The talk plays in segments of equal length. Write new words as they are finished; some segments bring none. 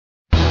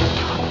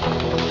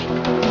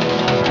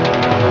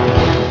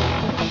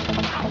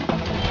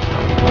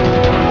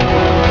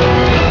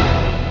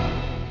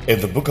In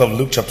the book of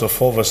Luke chapter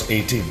 4 verse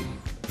 18,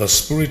 the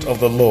Spirit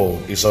of the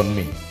Lord is on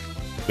me,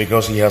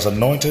 because he has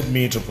anointed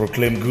me to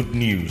proclaim good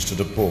news to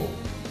the poor.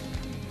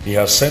 He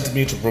has sent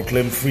me to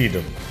proclaim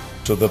freedom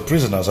to the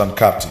prisoners and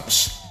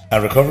captives,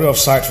 and recovery of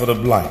sight for the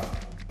blind,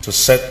 to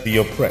set the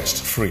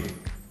oppressed free.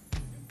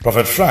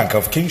 Prophet Frank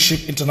of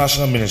Kingship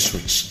International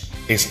Ministries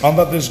is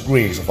under this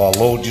grace of our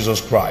Lord Jesus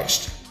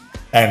Christ,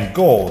 and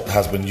God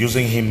has been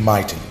using him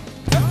mightily.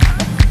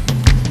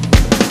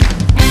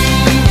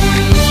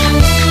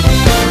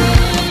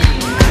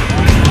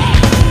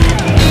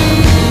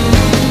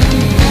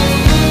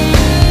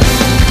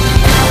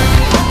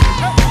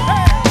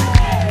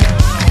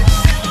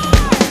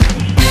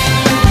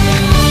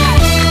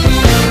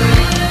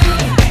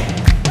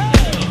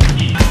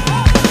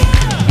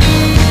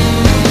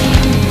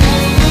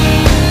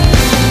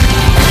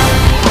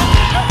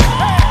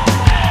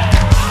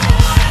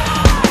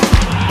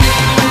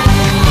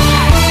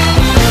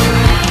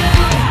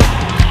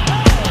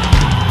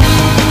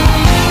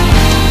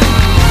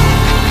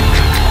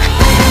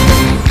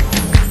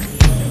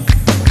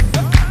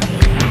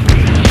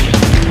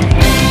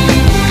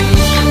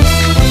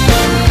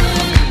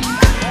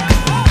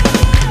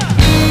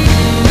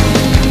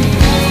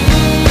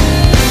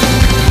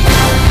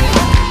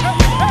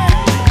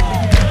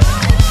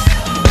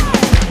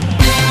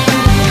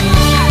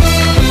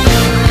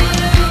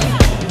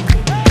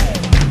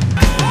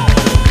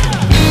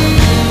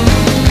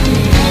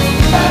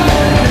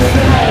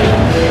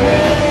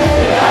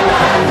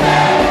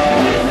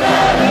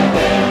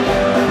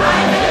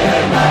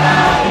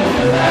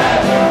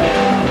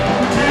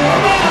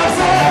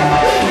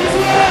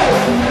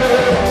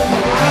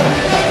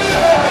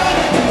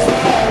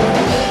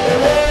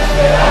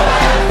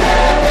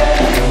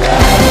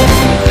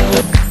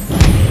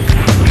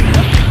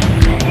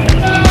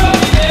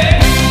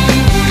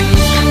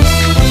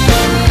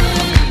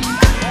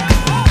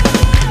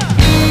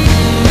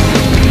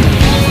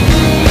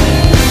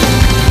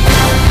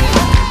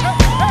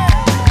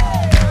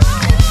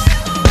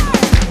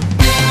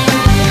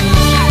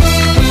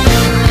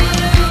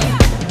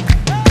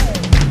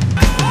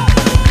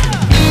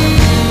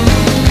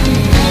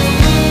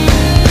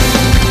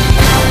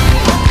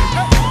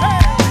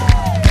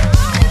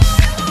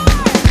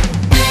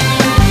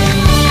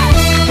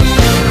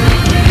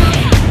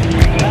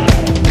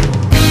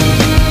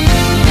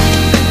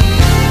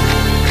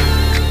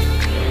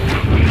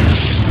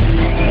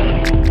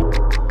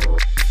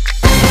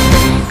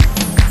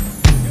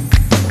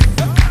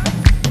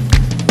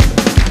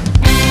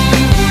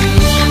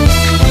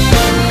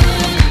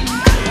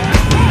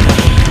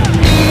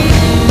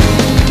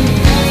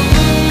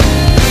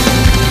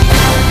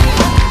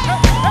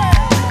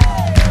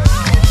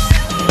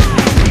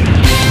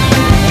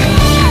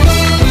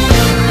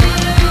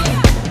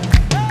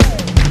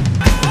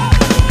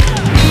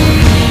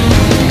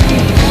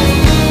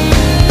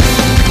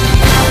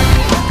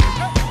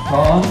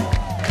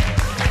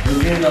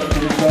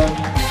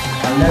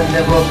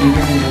 Never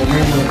begin in the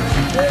name of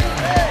Jesus.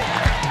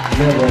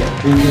 Never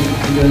begin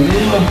in the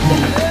name of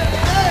Jesus.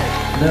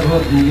 Never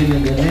begin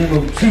in the name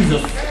of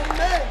Jesus.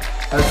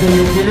 I say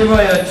you deliver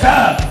your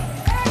child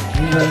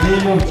in the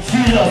name of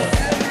Jesus.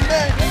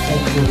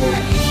 Thank you, Lord.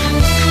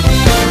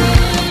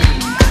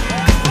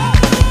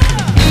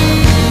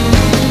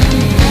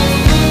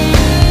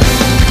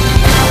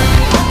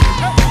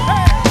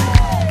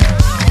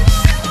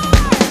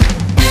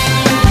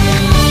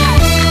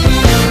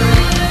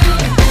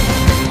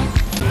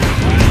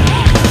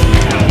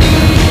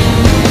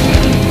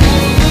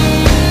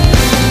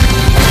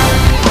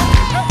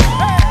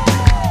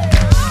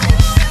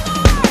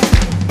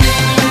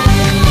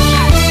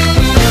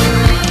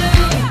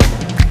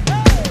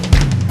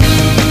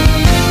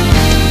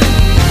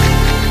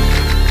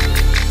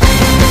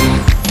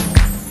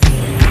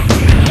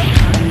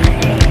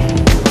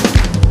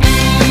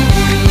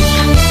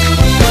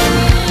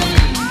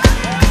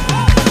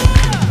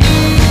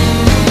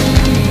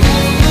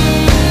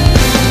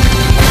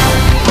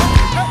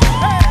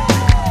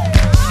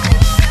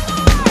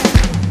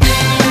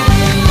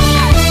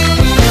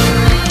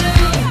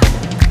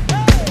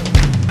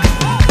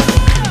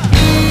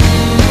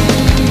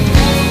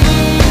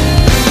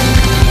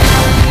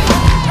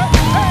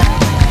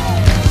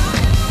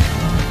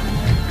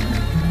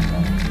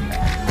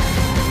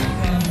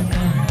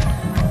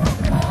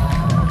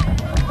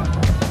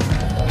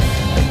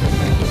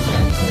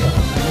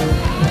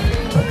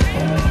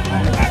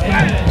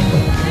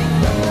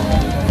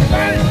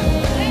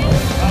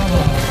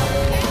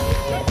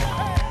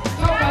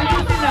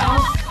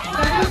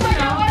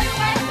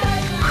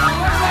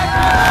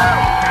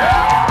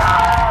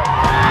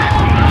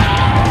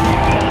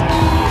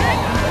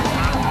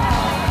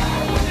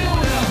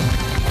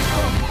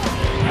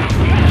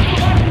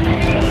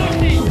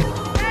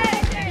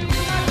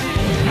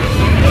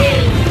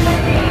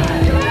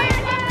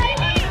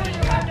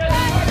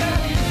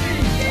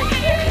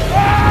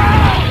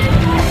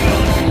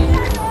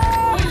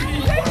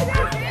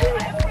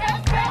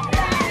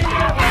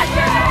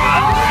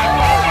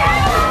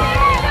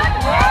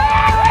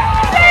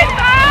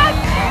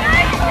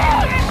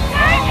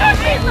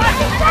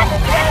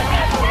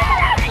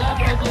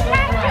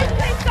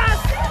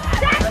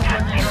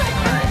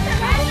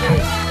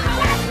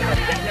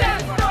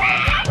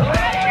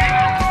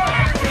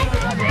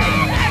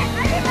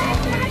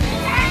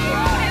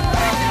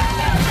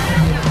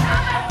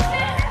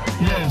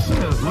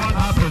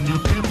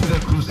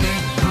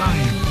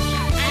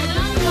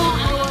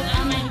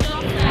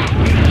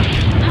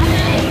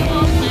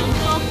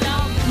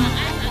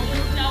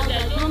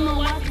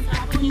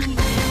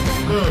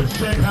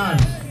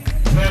 hands.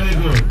 Very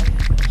good.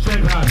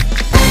 Shake hands.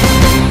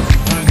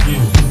 Thank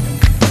you.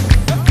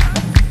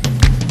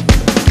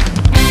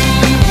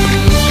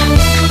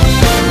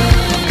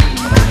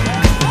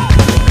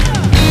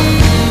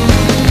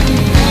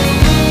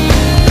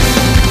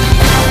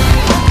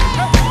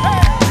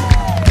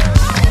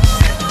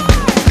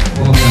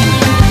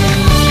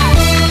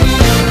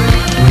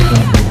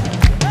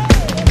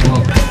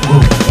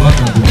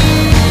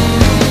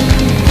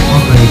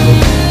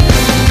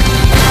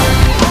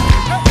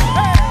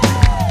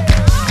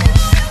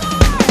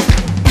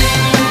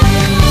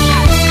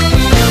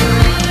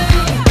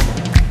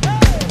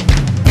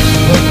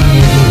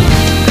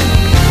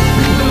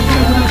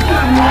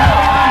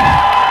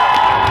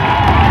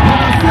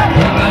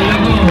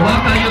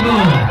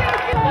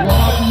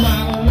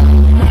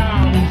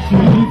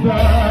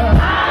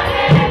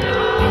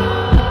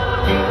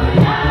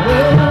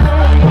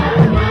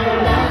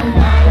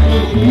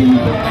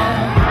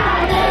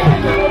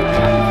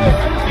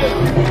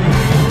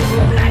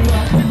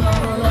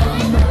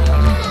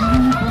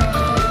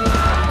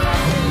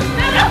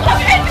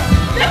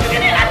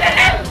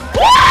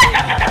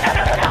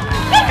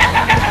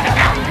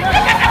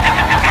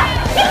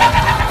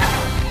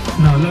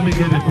 Now let me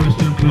get the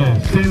question clear.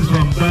 Since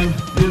from birth,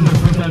 this is the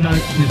first time that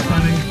she's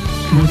standing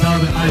without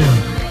the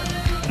irons.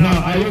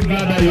 Now, are you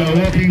glad that you are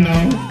walking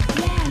now?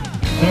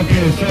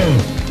 Okay, so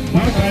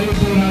what can you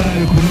do now that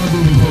you could not do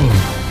before?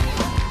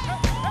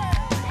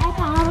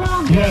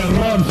 Yeah,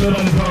 run so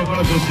that the power of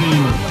God will see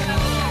you.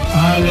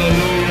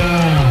 Hallelujah.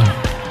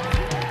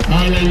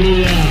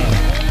 Hallelujah.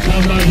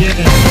 Somebody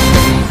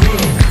else. Go.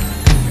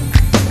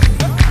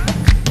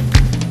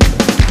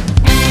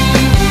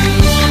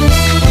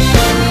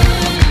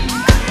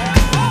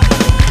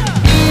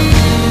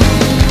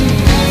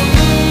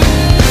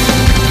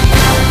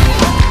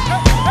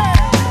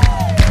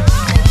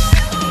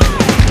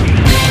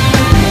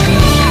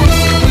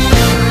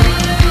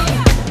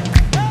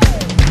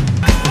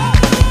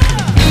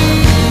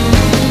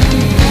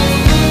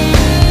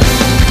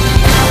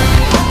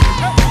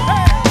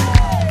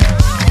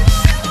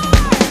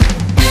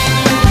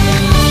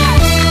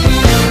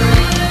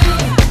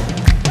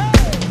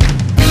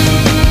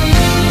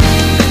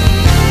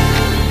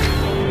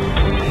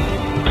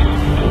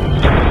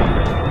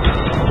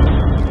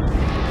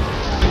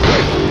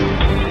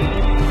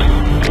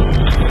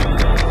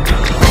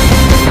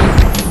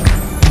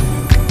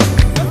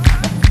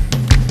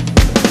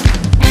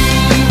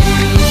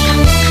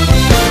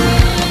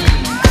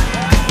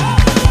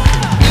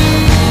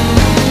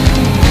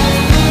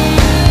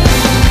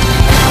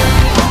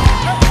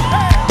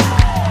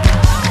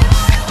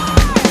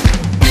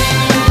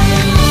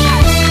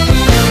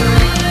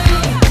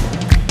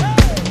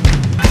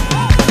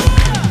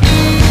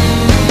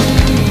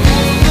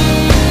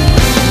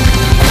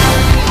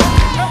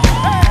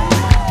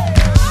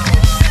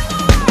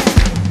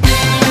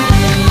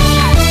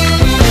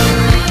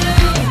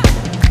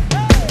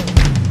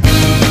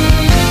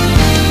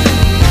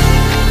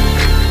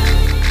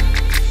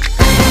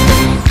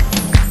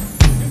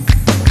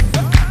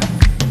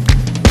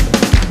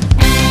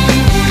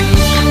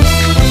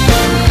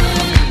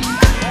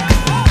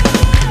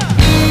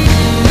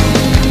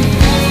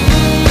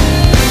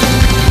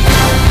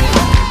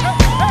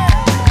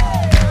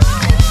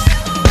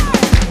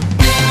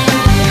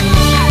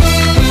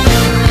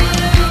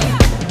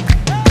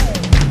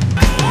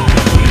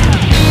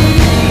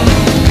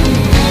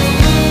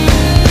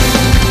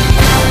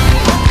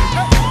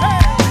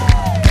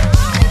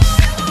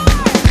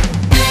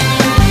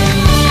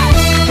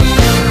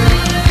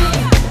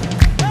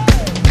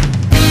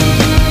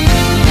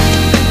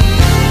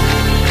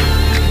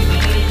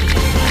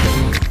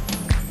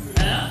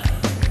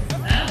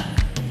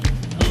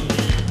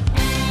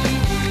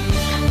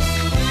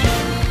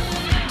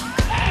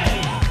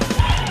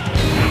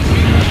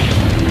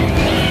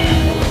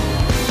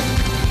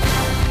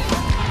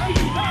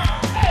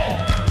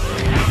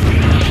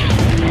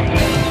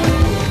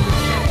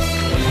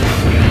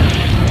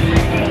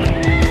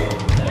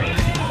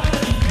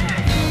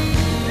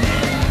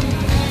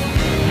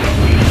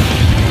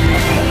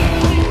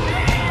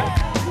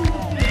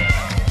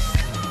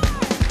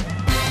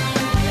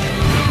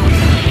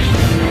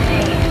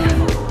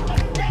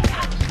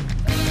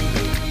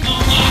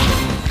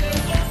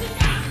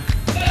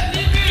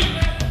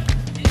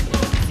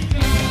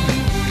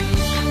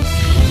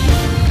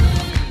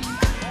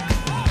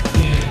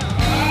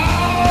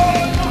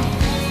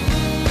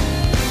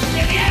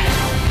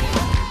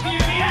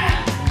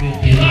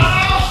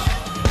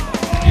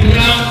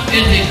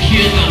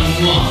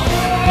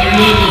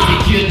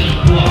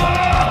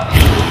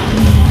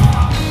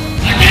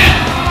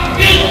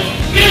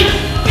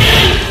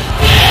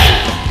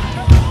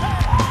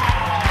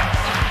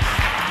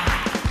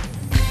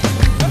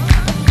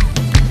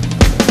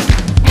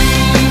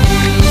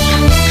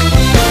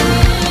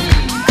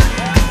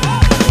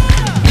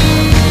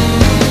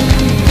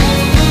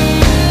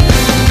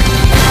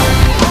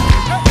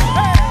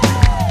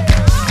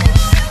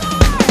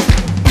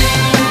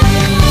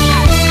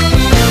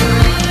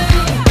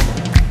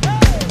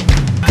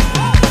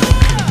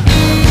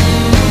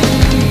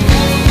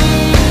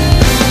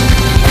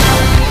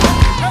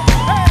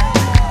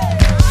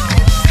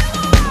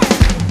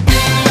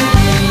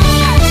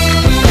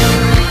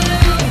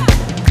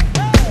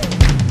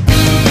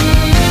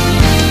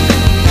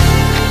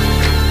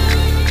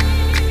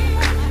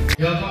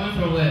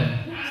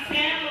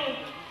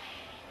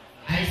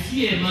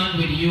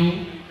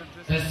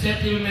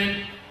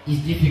 settlement is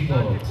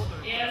difficult.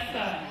 Yes,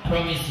 sir.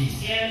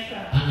 Promises. Yes,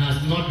 sir. And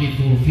has not been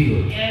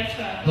fulfilled. Yes,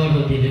 sir. God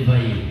will deliver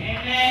you.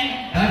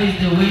 Amen. That is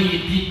the way you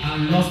did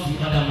and lost the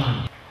other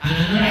man. And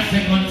another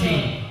second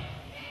thing,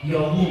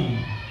 your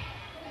womb.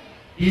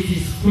 This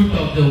is fruit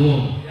of the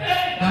womb.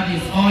 That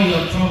is all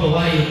your trouble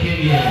while you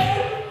came here.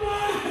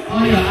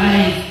 All your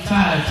eyes,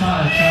 child.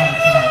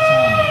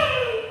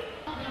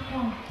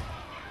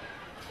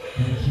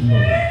 Thank you,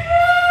 Lord.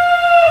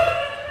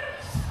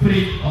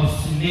 Spirit of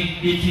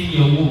snake eating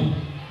your womb,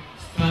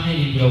 standing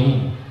in your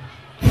womb.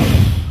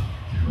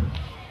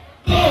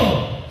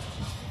 Go!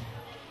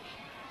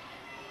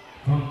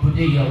 From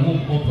today, your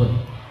womb open.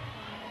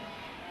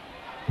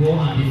 Go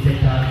and be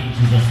fertile in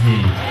Jesus'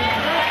 name.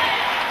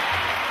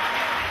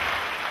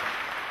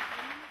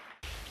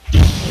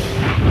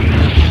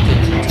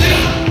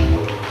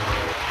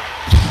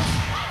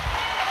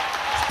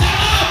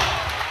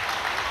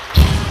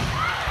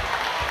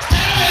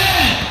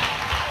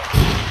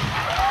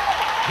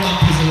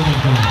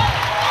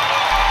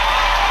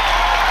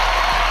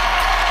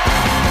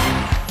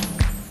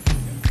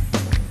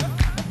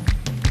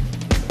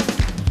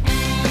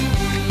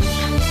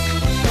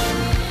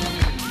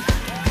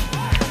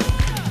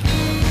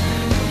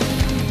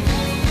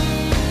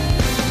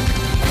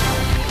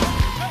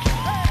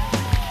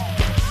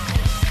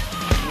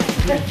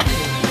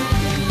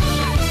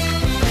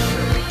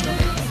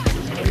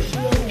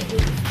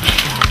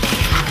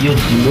 Your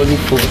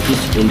demonic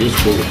forces in this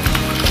world,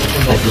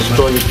 I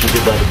destroy it today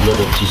by the blood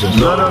of Jesus.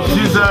 Blood of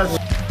Jesus.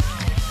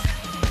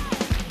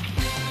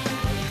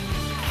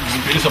 In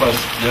the place of our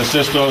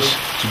ancestors,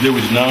 today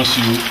we denounce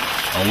you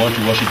and want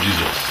to worship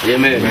Jesus.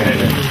 Amen.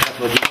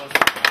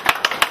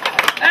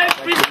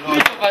 Every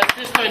spirit of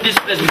ancestor in this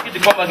place, we need to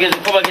come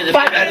against the